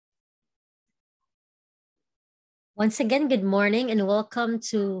Once again, good morning and welcome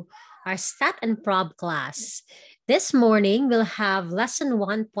to our Stat and Prob class. This morning, we'll have lesson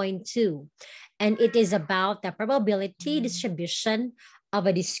 1.2, and it is about the probability distribution of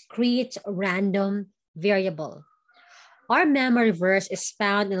a discrete random variable. Our memory verse is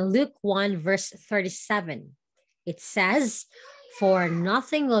found in Luke 1, verse 37. It says, "For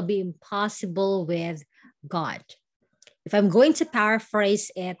nothing will be impossible with God." If I'm going to paraphrase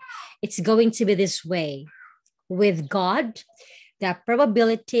it, it's going to be this way. With God, the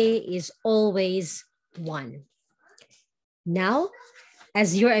probability is always 1. Now,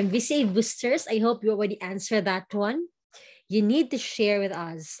 as your MVCA boosters, I hope you already answered that one. You need to share with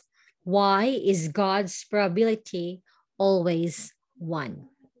us, why is God's probability always 1?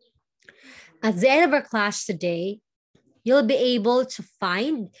 At the end of our class today, you'll be able to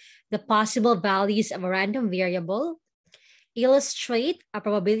find the possible values of a random variable, illustrate a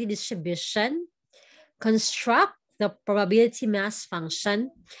probability distribution, construct the probability mass function,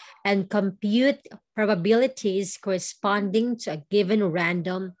 and compute probabilities corresponding to a given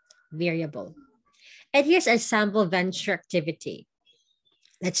random variable. And here's a sample venture activity.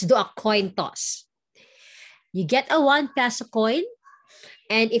 Let's do a coin toss. You get a 1 peso coin,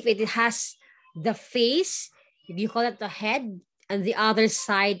 and if it has the face, if you call it the head, and the other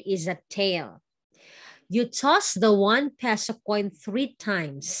side is a tail. You toss the 1 peso coin 3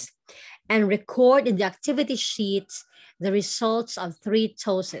 times and record in the activity sheet the results of 3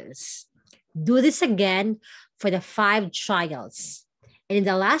 tosses. Do this again for the 5 trials. And in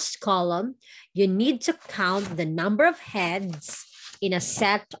the last column, you need to count the number of heads in a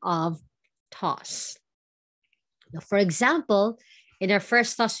set of toss. Now, for example, in our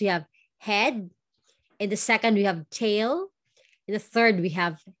first toss, we have head. In the second, we have tail. In the third, we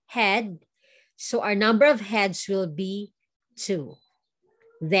have head. So our number of heads will be 2.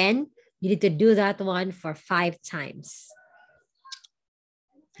 Then you need to do that one for 5 times.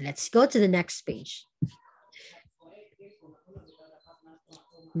 Let's go to the next page.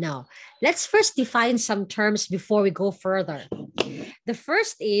 Now, let's first define some terms before we go further. The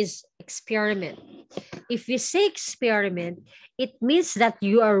first is experiment. If you say experiment, it means that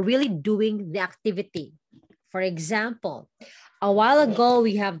you are really doing the activity. For example, a while ago,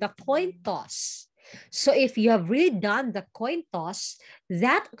 we have the coin toss. So if you have really done the coin toss,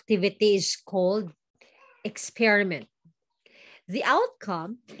 that activity is called experiment. The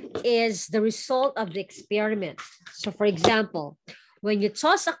outcome is the result of the experiment. So for example, when you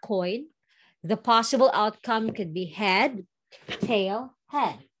toss a coin, the possible outcome could be head, tail,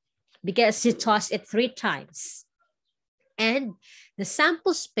 head, because you toss it 3 times. And the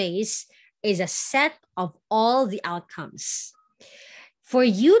sample space is a set of all the outcomes. For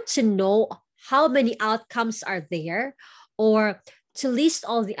you to know how many outcomes are there, or to list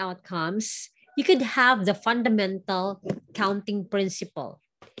all the outcomes, you could have the fundamental counting principle.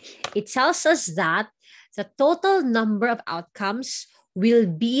 It tells us that the total number of outcomes will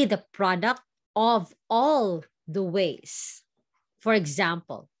be the product of all the ways. For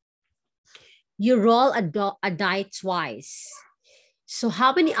example, you roll a die twice. So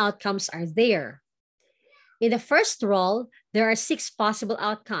how many outcomes are there? In the first roll, there are 6 possible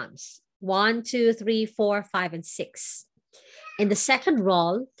outcomes. 1, 2, 3, 4, 5, and 6. In the second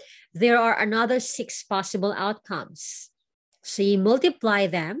roll, there are another 6 possible outcomes. So you multiply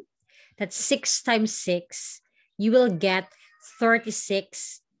them. That's 6 times 6. You will get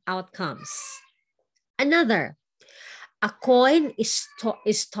 36 outcomes. Another, a coin is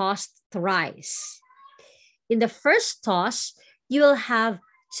tossed thrice. In the first toss, you will have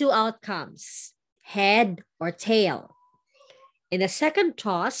 2 outcomes, head or tail. In the second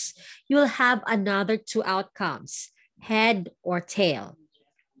toss, you will have another 2 outcomes, head or tail.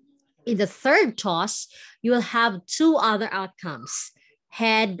 In the third toss, you will have 2 other outcomes,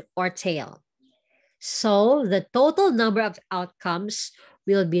 head or tail. So the total number of outcomes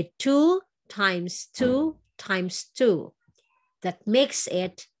will be 2 times 2 times 2. That makes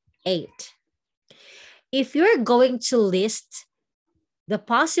it 8. If you're going to list the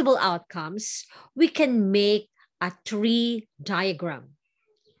possible outcomes, we can make a tree diagram.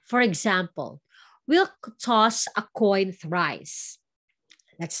 For example, we'll toss a coin thrice.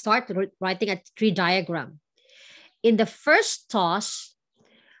 Let's start writing a tree diagram. In the first toss,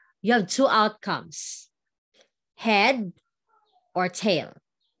 you have 2 outcomes, head or tail.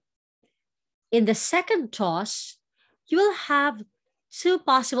 In the second toss, you will have 2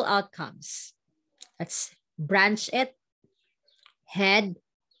 possible outcomes. Let's branch it, head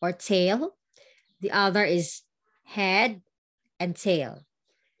or tail. The other is head and tail.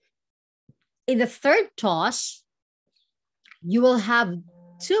 In the third toss, you will have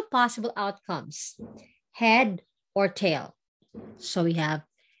 2 possible outcomes, head or tail. So we have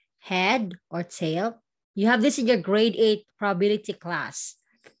head or tail. You have this in your grade 8 probability class.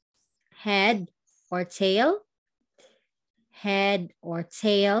 Head or tail, head or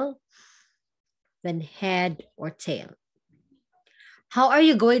tail, then head or tail. How are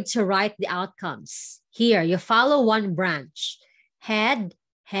you going to write the outcomes? Here, you follow one branch. Head,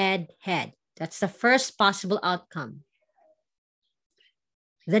 head, head. That's the first possible outcome.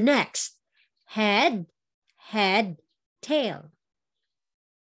 The next, head, head, tail.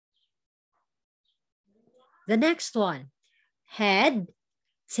 The next one, head,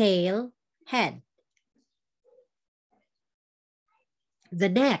 tail, head. The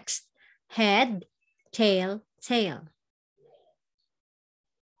next, head, tail, tail.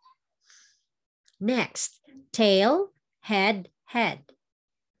 Next, tail, head, head.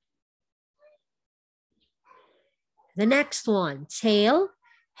 The next one, tail,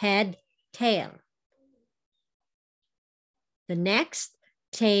 head, tail. The next,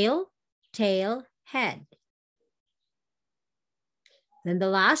 tail, tail, head. Then the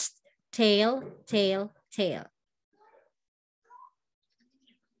last, tail, tail, tail.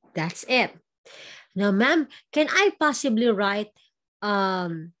 That's it. Now, ma'am, can I possibly write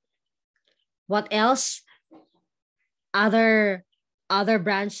what else? Other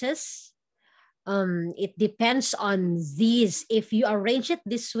branches? It depends on these. If you arrange it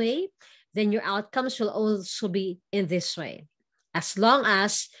this way, then your outcomes will also be in this way. As long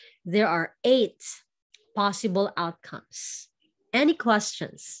as there are 8 possible outcomes. Any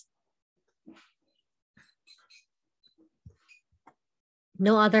questions?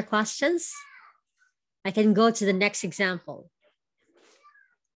 No other questions? I can go to the next example.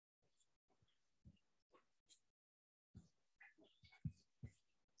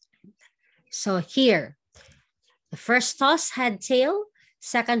 So here, the first toss had tail,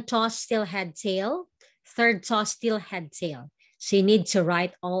 second toss still had tail, third toss still had tail. So you need to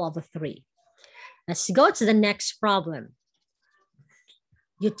write all of the 3. Let's go to the next problem.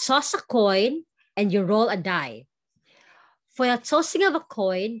 You toss a coin and you roll a die. For the tossing of a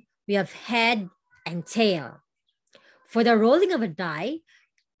coin, we have head and tail. For the rolling of a die,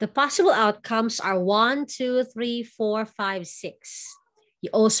 the possible outcomes are 1, 2, 3, 4, 5, 6. You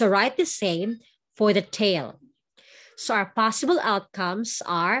also write the same for the tail. So our possible outcomes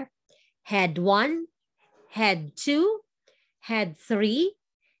are head 1, head 2, head 3,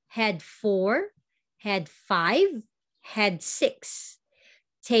 head 4, head 5, head 6.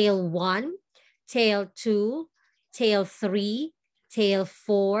 Tail 1, tail 2, tail 3, tail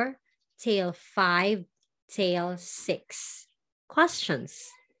 4, tail 5, tail 6. Questions?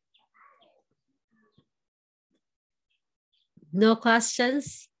 No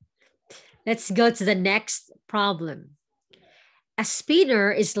questions? Let's go to the next problem. A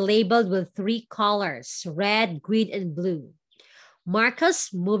spinner is labeled with 3 colors, red, green, and blue.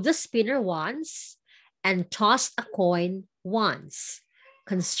 Marcus moved the spinner once and tossed a coin once.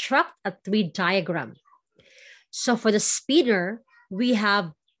 Construct a 3 diagram. So for the spinner, we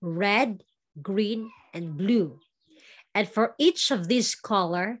have red, green, and blue. And for each of these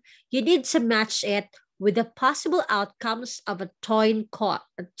colors, you need to match it with the possible outcomes of a coin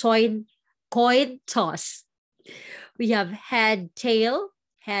toss. We have head, tail,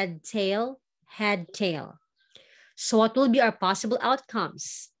 head, tail, head, tail. So what will be our possible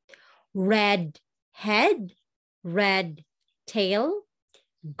outcomes? Red head, red tail,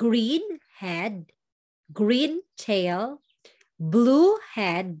 green head, green tail, blue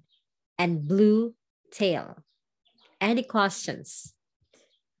head, and blue tail. Any questions?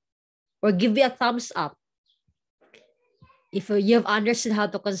 Or give me a thumbs up if you've understood how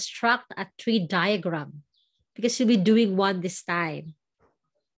to construct a 3 diagram, because you'll be doing one this time.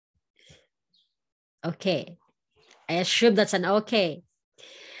 Okay, I assume that's an okay.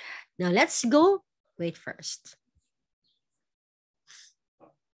 Now let's go. Wait first.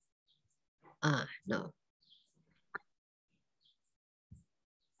 No.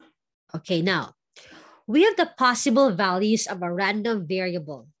 Okay, now we have the possible values of a random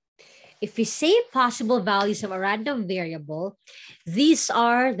variable. If we say possible values of a random variable, these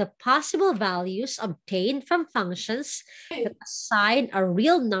are the possible values obtained from functions that assign a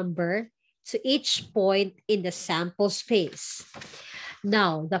real number to each point in the sample space.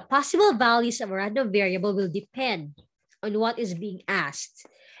 Now, the possible values of a random variable will depend on what is being asked.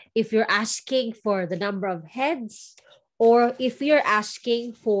 If you're asking for the number of heads, or if you're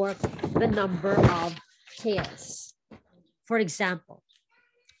asking for the number of tails. For example,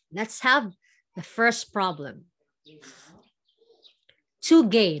 let's have the first problem. 2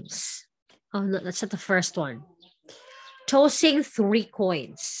 games. Oh, no, that's not the first one. Tossing 3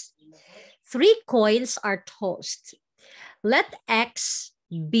 coins. 3 coins are tossed. Let X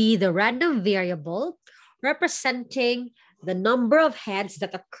be the random variable representing the number of heads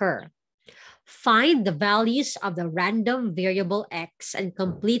that occur. Find the values of the random variable X and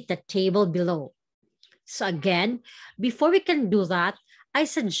complete the table below. So again, before we can do that, I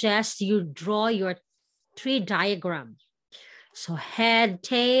suggest you draw your tree diagram. So head,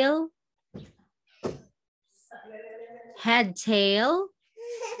 tail, head, tail,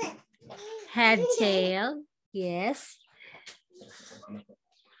 head, tail, yes.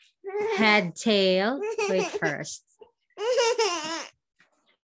 Head, tail, wait first.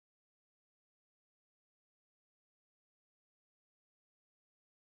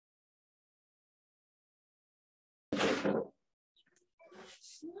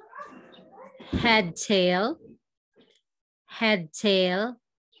 Head, tail, head, tail,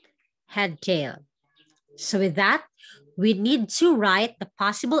 head, tail. So with that, we need to write the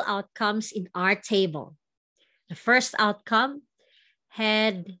possible outcomes in our table. The first outcome,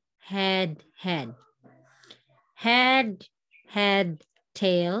 head, head, head. Head, head,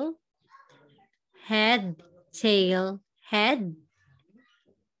 tail. Head, tail, head.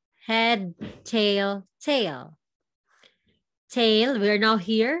 Head, tail, tail. Tail, we're now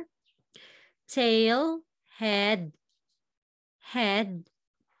here. Tail, head, head.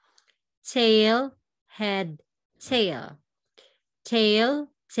 Tail, head, tail. Tail,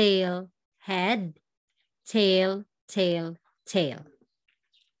 tail, head. Tail, tail, tail.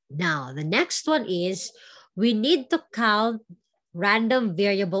 Now, the next one is we need to count random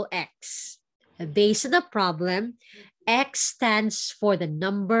variable X. Based on the problem, X stands for the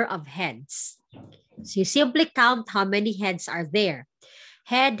number of heads. So you simply count how many heads are there.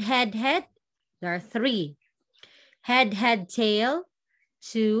 Head, head, head, there are 3. Head, head, tail,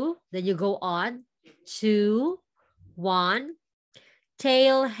 2. Then you go on, 2, 1.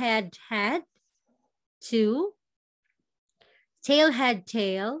 Tail, head, head, 2. Tail, head,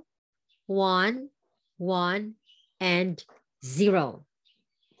 tail, 1, 1, and 0.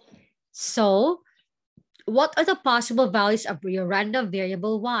 So, what are the possible values of your random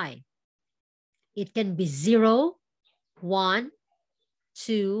variable Y? It can be 0, 1,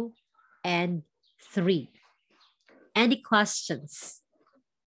 2, and 3. Any questions?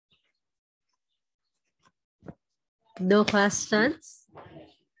 No questions?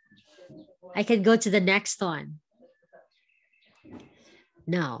 I can go to the next one.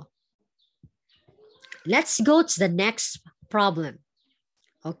 Now, let's go to the next problem.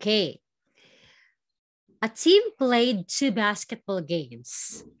 Okay. A team played 2 basketball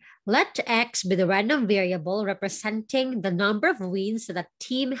games. Let X be the random variable representing the number of wins that a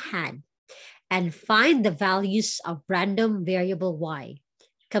team had, and find the values of random variable Y.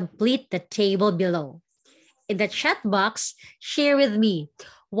 Complete the table below. In the chat box, share with me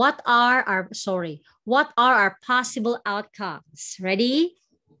what are our possible outcomes. Ready?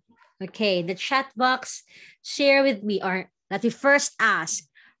 Okay, in the chat box, share with me, or let me first ask,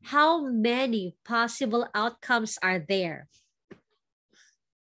 how many possible outcomes are there?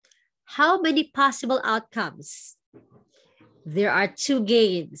 How many possible outcomes? There are 2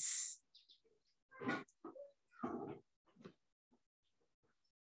 games.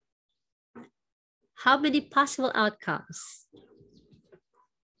 How many possible outcomes?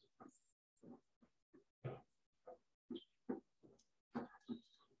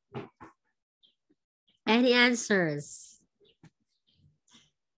 Any answers?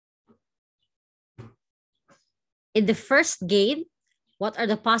 In the first game, what are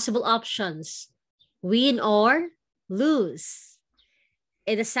the possible options? Win or lose.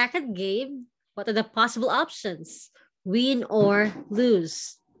 In the second game, what are the possible options? Win or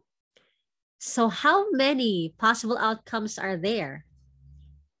lose. So how many possible outcomes are there?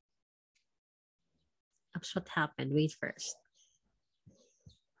 That's what happened. Wait first.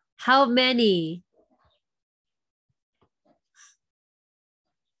 How many?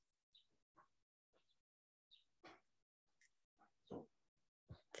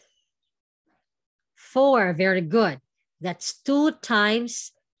 Four, very good. That's 2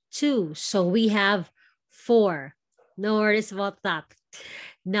 times 2. So we have 4. No worries about that.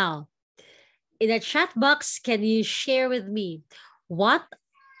 Now, in the chat box, can you share with me what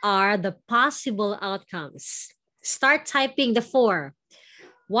are the possible outcomes? Start typing the 4.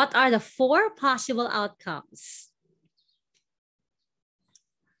 What are the 4 possible outcomes?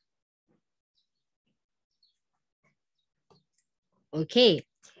 Okay,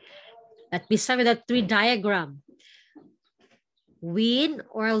 let me start with the 3 diagram. Win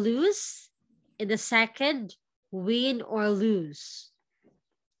or lose. In the second, win or lose.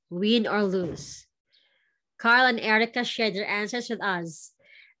 Win or lose. Carl and Erica shared their answers with us.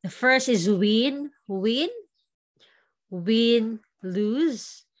 The first is win, win, win,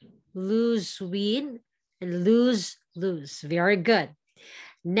 lose, lose, win, and lose, lose. Very good.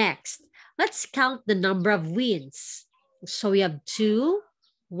 Next, let's count the number of wins. So we have 2,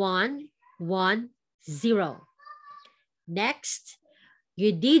 1, 1, 0. Next,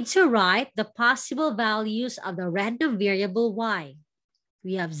 you need to write the possible values of the random variable y.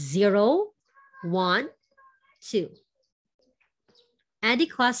 We have 0, 1, 2. Any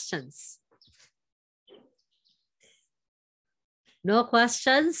questions? No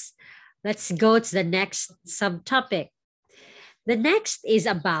questions? Let's go to the next subtopic. The next is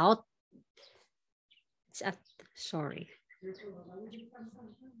about, sorry,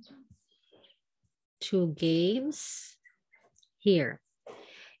 2 games here.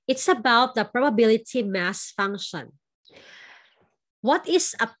 It's about the probability mass function. What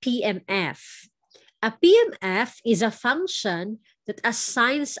is a PMF? A PMF is a function that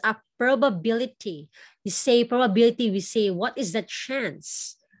assigns a probability. You say probability, we say what is the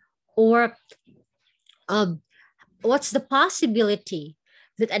chance? Or what's the possibility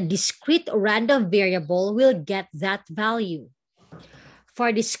that a discrete random variable will get that value? For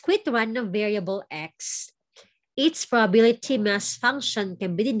a discrete random variable x, its probability mass function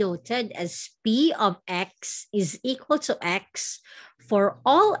can be denoted as P of x is equal to x for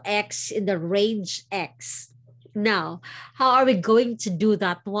all x in the range x. Now, how are we going to do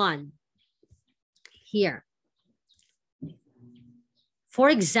that one? Here. For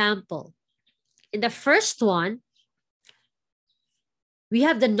example, in the first one, we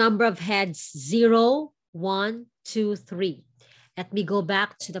have the number of heads 0, 1, 2, 3. Let me go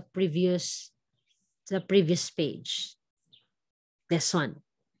back to the previous page. This one.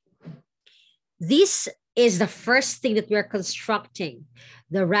 This is the first thing that we're constructing,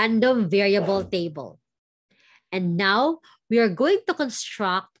 the random variable table. And now we are going to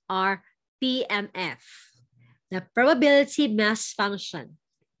construct our PMF, the probability mass function.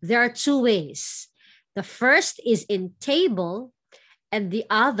 There are 2 ways. The first is in table and the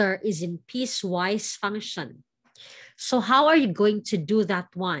other is in piecewise function. So how are you going to do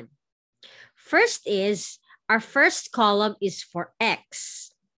that one? First is, our first column is for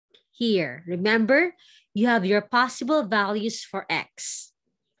x. Here, remember, you have your possible values for x.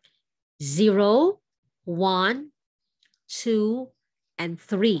 0, 1, 2, and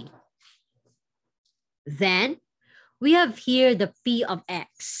 3. Then, we have here the P of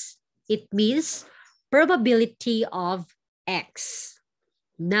x. It means probability of x.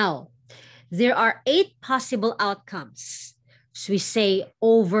 Now, there are 8 possible outcomes. So we say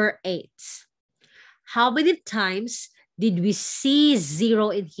over 8. How many times did we see 0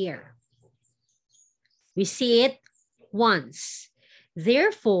 in here? We see it once.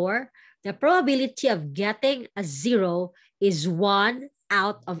 Therefore, the probability of getting a 0 is 1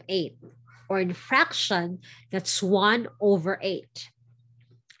 out of 8. Or in fraction, that's 1 over 8.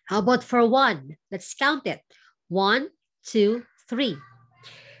 How about for 1? Let's count it. 1, 2, 3.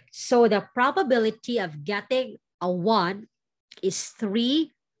 So the probability of getting a 1 is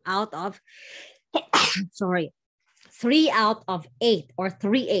 3 out of, 3 out of 8 or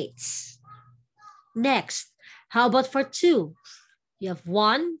 3/8. Next, how about for 2? You have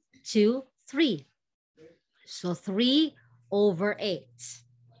 1, 2, 3. So 3 over 8.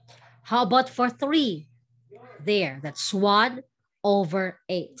 How about for 3? There, that's 1 over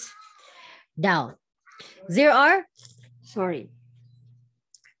 8. Now, there are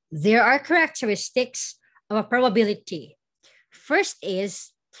characteristics of a probability. First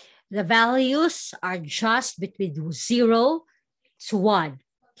is the values are just between 0 to 1.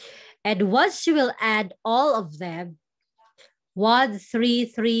 And once you will add all of them, 1, 3,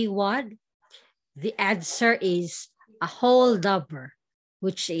 3, 1, the answer is a whole number,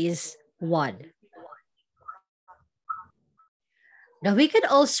 which is 1. Now we can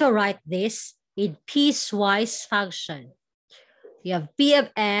also write this in piecewise function. We have P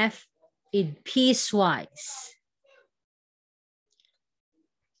of F in piecewise.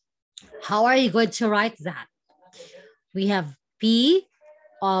 How are you going to write that? We have P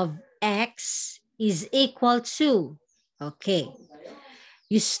of X is equal to, okay.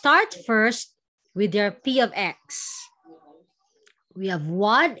 You start first with your P of X. We have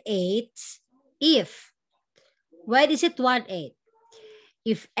 1/8 if, when is it 1/8?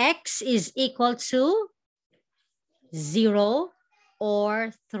 If X is equal to 0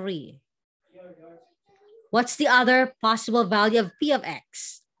 or 3. What's the other possible value of P of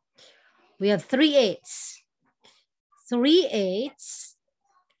X? We have 3/8. 3/8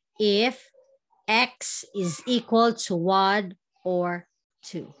 if X is equal to 1 or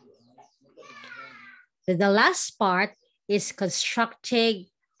 2. Then the last part is constructing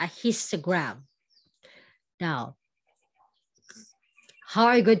a histogram. Now, how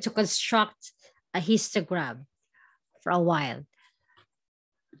are you going to construct a histogram for a while?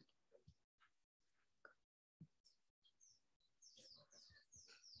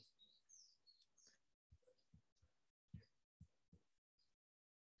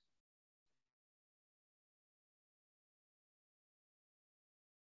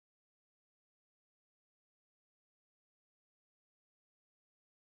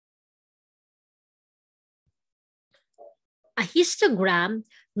 A histogram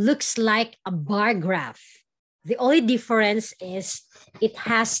looks like a bar graph. The only difference is it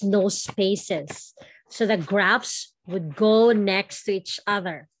has no spaces. So the graphs would go next to each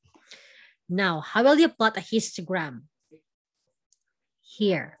other. Now, how will you plot a histogram?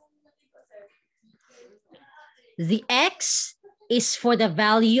 Here. The x is for the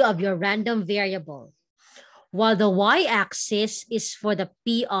value of your random variable, while the y-axis is for the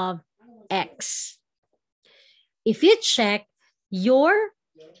p of x. If you check, your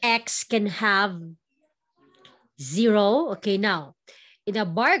x can have 0. Okay, now, in a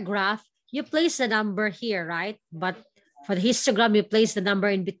bar graph, you place the number here, right? But for the histogram, you place the number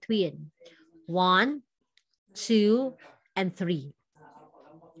in between. 1, 2, and 3.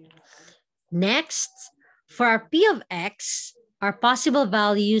 Next, for our p of x, our possible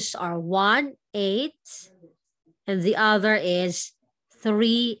values are 1, 8, and the other is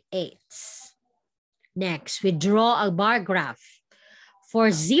 3, 8. Next, we draw a bar graph. For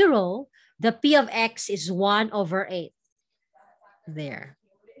 0, the p of x is 1 over 8. There.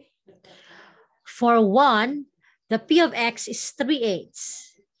 For 1, the p of x is 3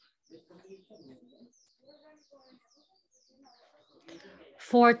 eighths.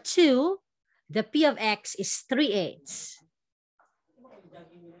 For 2, the p of x is 3 eighths.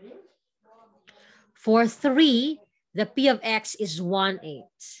 For 3, the p of x is 1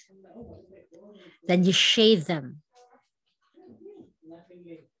 eighth. Then you shade them.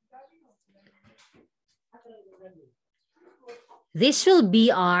 This will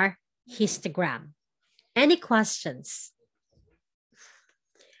be our histogram. Any questions?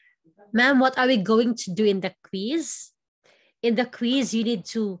 Ma'am, what are we going to do in the quiz? In the quiz, you need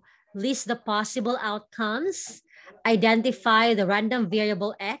to list the possible outcomes, identify the random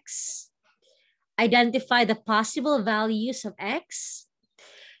variable x, identify the possible values of x,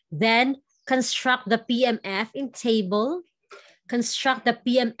 then construct the PMF in table, construct the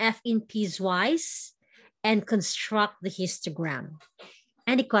PMF in piecewise, and construct the histogram.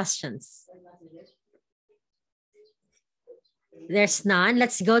 Any questions? There's none.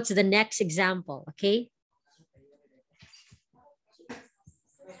 Let's go to the next example, okay?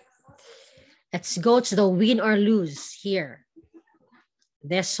 Let's go to the win or lose here.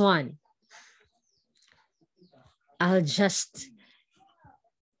 This one. I'll just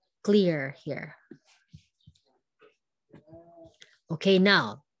clear here. Okay,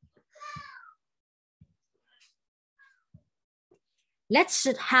 now. Let's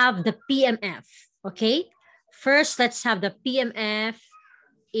have the PMF, okay? First, let's have the PMF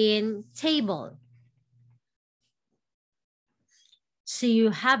in table. So you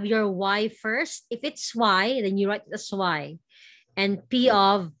have your y first. If it's y, then you write it as y. And p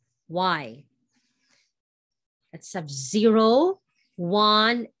of y. Let's have 0,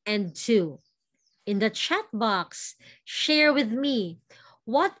 1, and 2. In the chat box, share with me,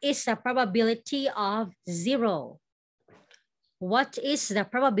 what is the probability of 0? What is the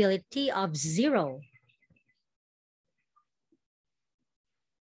probability of 0?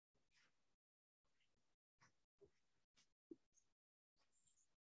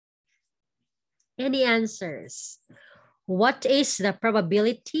 Any answers? What is the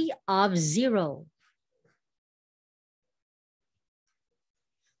probability of 0?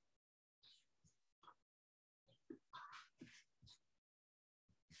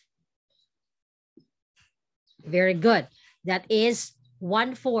 Very good. That is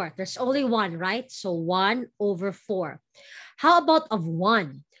 1/4. There's only one, right? So 1 over 4. How about of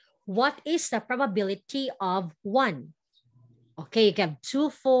 1? What is the probability of 1? Okay, you have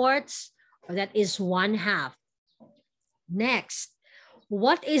 2/4, or that is 1/2. Next,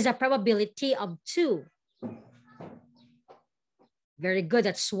 what is the probability of 2? Very good,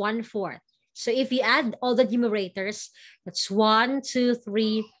 that's 1/4. So if you add all the numerators, that's 1, 2,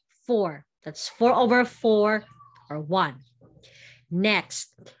 3, 4. That's 4 over 4, or 1.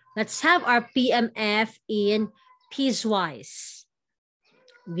 Next, let's have our PMF in piecewise.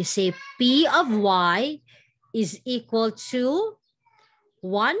 We say P of y is equal to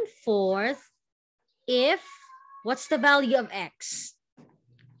 1/4 if, what's the value of x?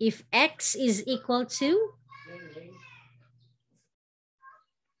 If x is equal to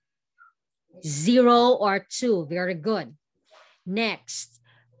 0 or 2. Very good. Next,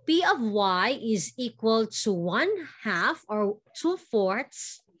 P of y is equal to 1/2 or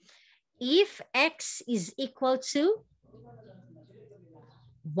 2/4 if x is equal to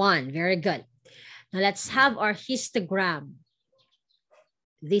 1. Very good. Now let's have our histogram.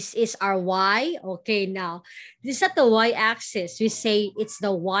 This is our y. Okay, now this is at the y-axis. We say it's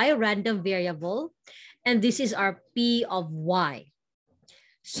the y random variable, and this is our P of y.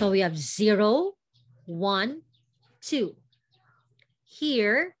 So we have 0, 1, 2.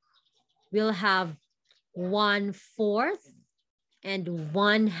 Here, we'll have 1/4 and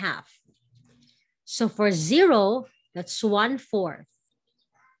 1/2. So for 0, that's 1/4.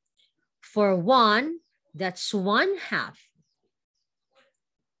 For 1, that's 1/2.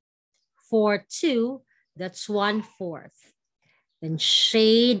 For 2, that's 1/4. Then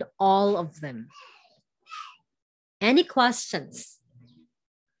shade all of them. Any questions?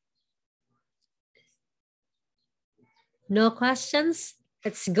 No questions?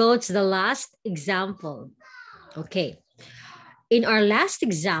 Let's go to the last example. Okay. In our last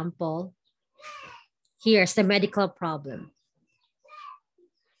example, here's the medical problem.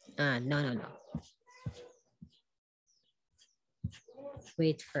 No.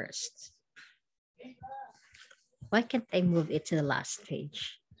 Wait first. Why can't I move it to the last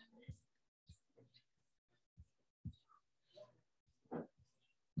page?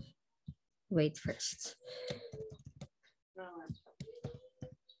 Wait first.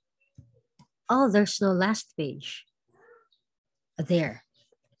 Oh, there's no last page. There.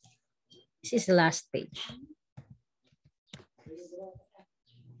 This is the last page.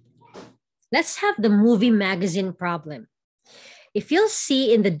 Let's have the movie magazine problem. If you'll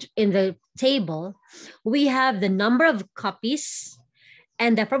see in the table, we have the number of copies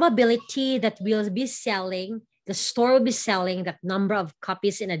and the probability that we'll be selling, the store will be selling that number of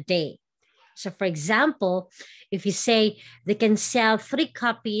copies in a day. So for example, if you say they can sell 3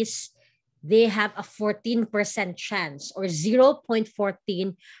 copies, they have a 14% chance or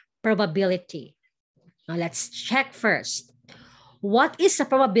 0.14 probability. Now let's check first. What is the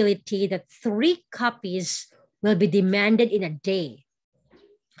probability that 3 copies will be demanded in a day?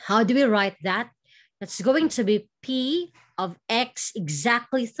 How do we write that? That's going to be P of X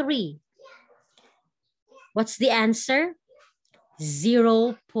exactly 3. What's the answer?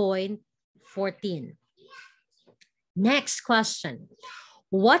 0.14. Next question.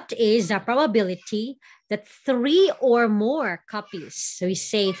 What is the probability that 3 or more copies? So we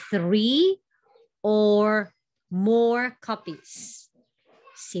say 3 or more copies.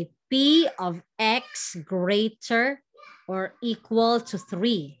 See, P of X greater or equal to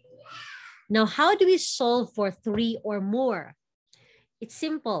 3. Now, how do we solve for 3 or more? It's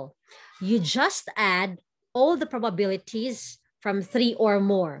simple. You just add all the probabilities from 3 or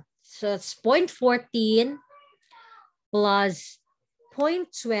more. So it's 0.14 plus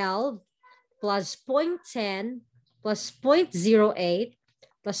 0.12 plus 0.10 plus 0.08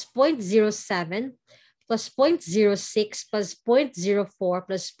 plus 0.07 plus 0.06 plus 0.04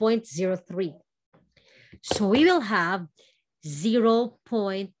 plus 0.03. So we will have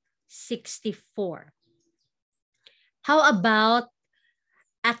 0.64. How about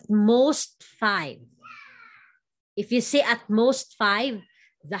at most 5? If you say at most 5,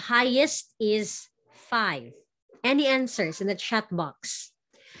 the highest is 5. Any answers in the chat box?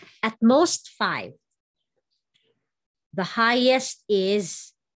 At most 5. The highest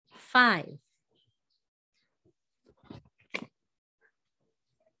is 5.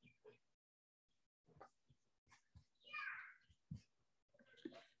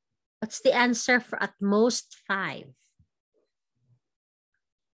 What's the answer for at most 5?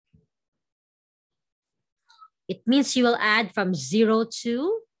 It means you will add from 0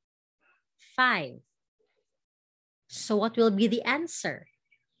 to 5. So what will be the answer?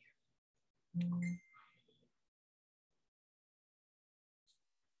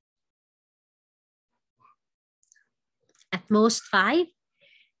 At most 5?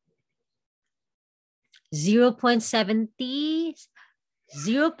 0.70,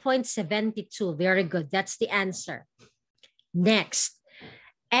 0.72. Very good. That's the answer. Next,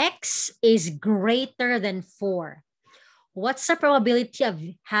 X is greater than 4. What's the probability of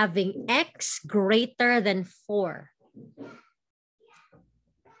having X greater than 4?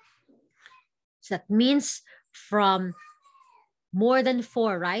 So that means from more than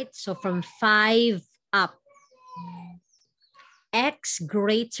 4, right? So from 5 up. X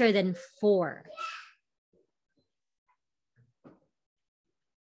greater than 4.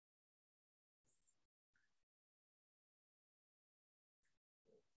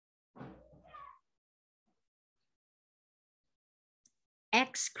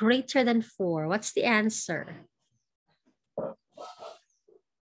 X greater than 4. What's the answer?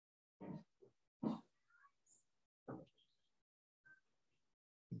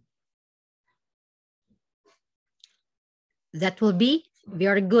 That will be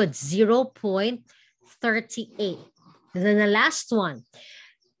very good, 0.38. Then the last one,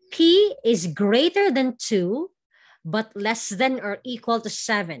 P is greater than 2, but less than or equal to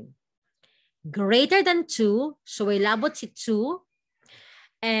 7. Greater than 2, so may labot si 2,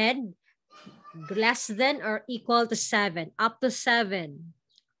 and less than or equal to 7, up to 7.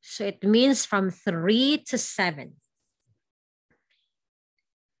 So it means from 3 to 7.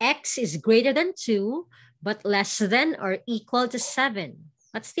 X is greater than 2, but less than or equal to 7.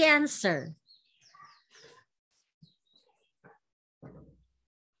 What's the answer?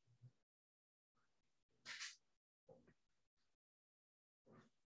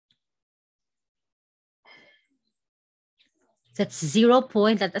 That's 0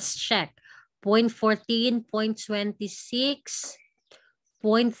 point. Let us check. 0.14, 0.26,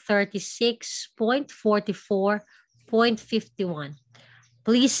 0.36, 0.44, 0.51.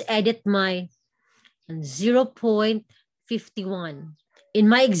 Please edit my 0.51. In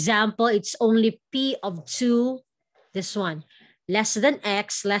my example, it's only P of 2, this one, less than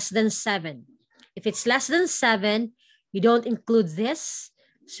X, less than 7. If it's less than 7, you don't include this,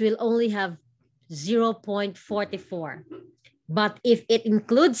 so we'll only have 0.44. But if it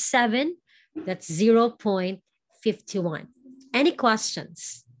includes 7, that's 0.51. Any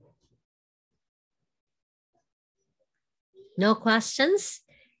questions? No questions?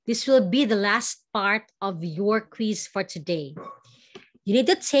 This will be the last part of your quiz for today. You need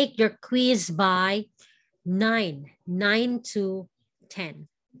to take your quiz by 9 to 10.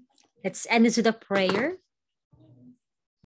 Let's end this with a prayer.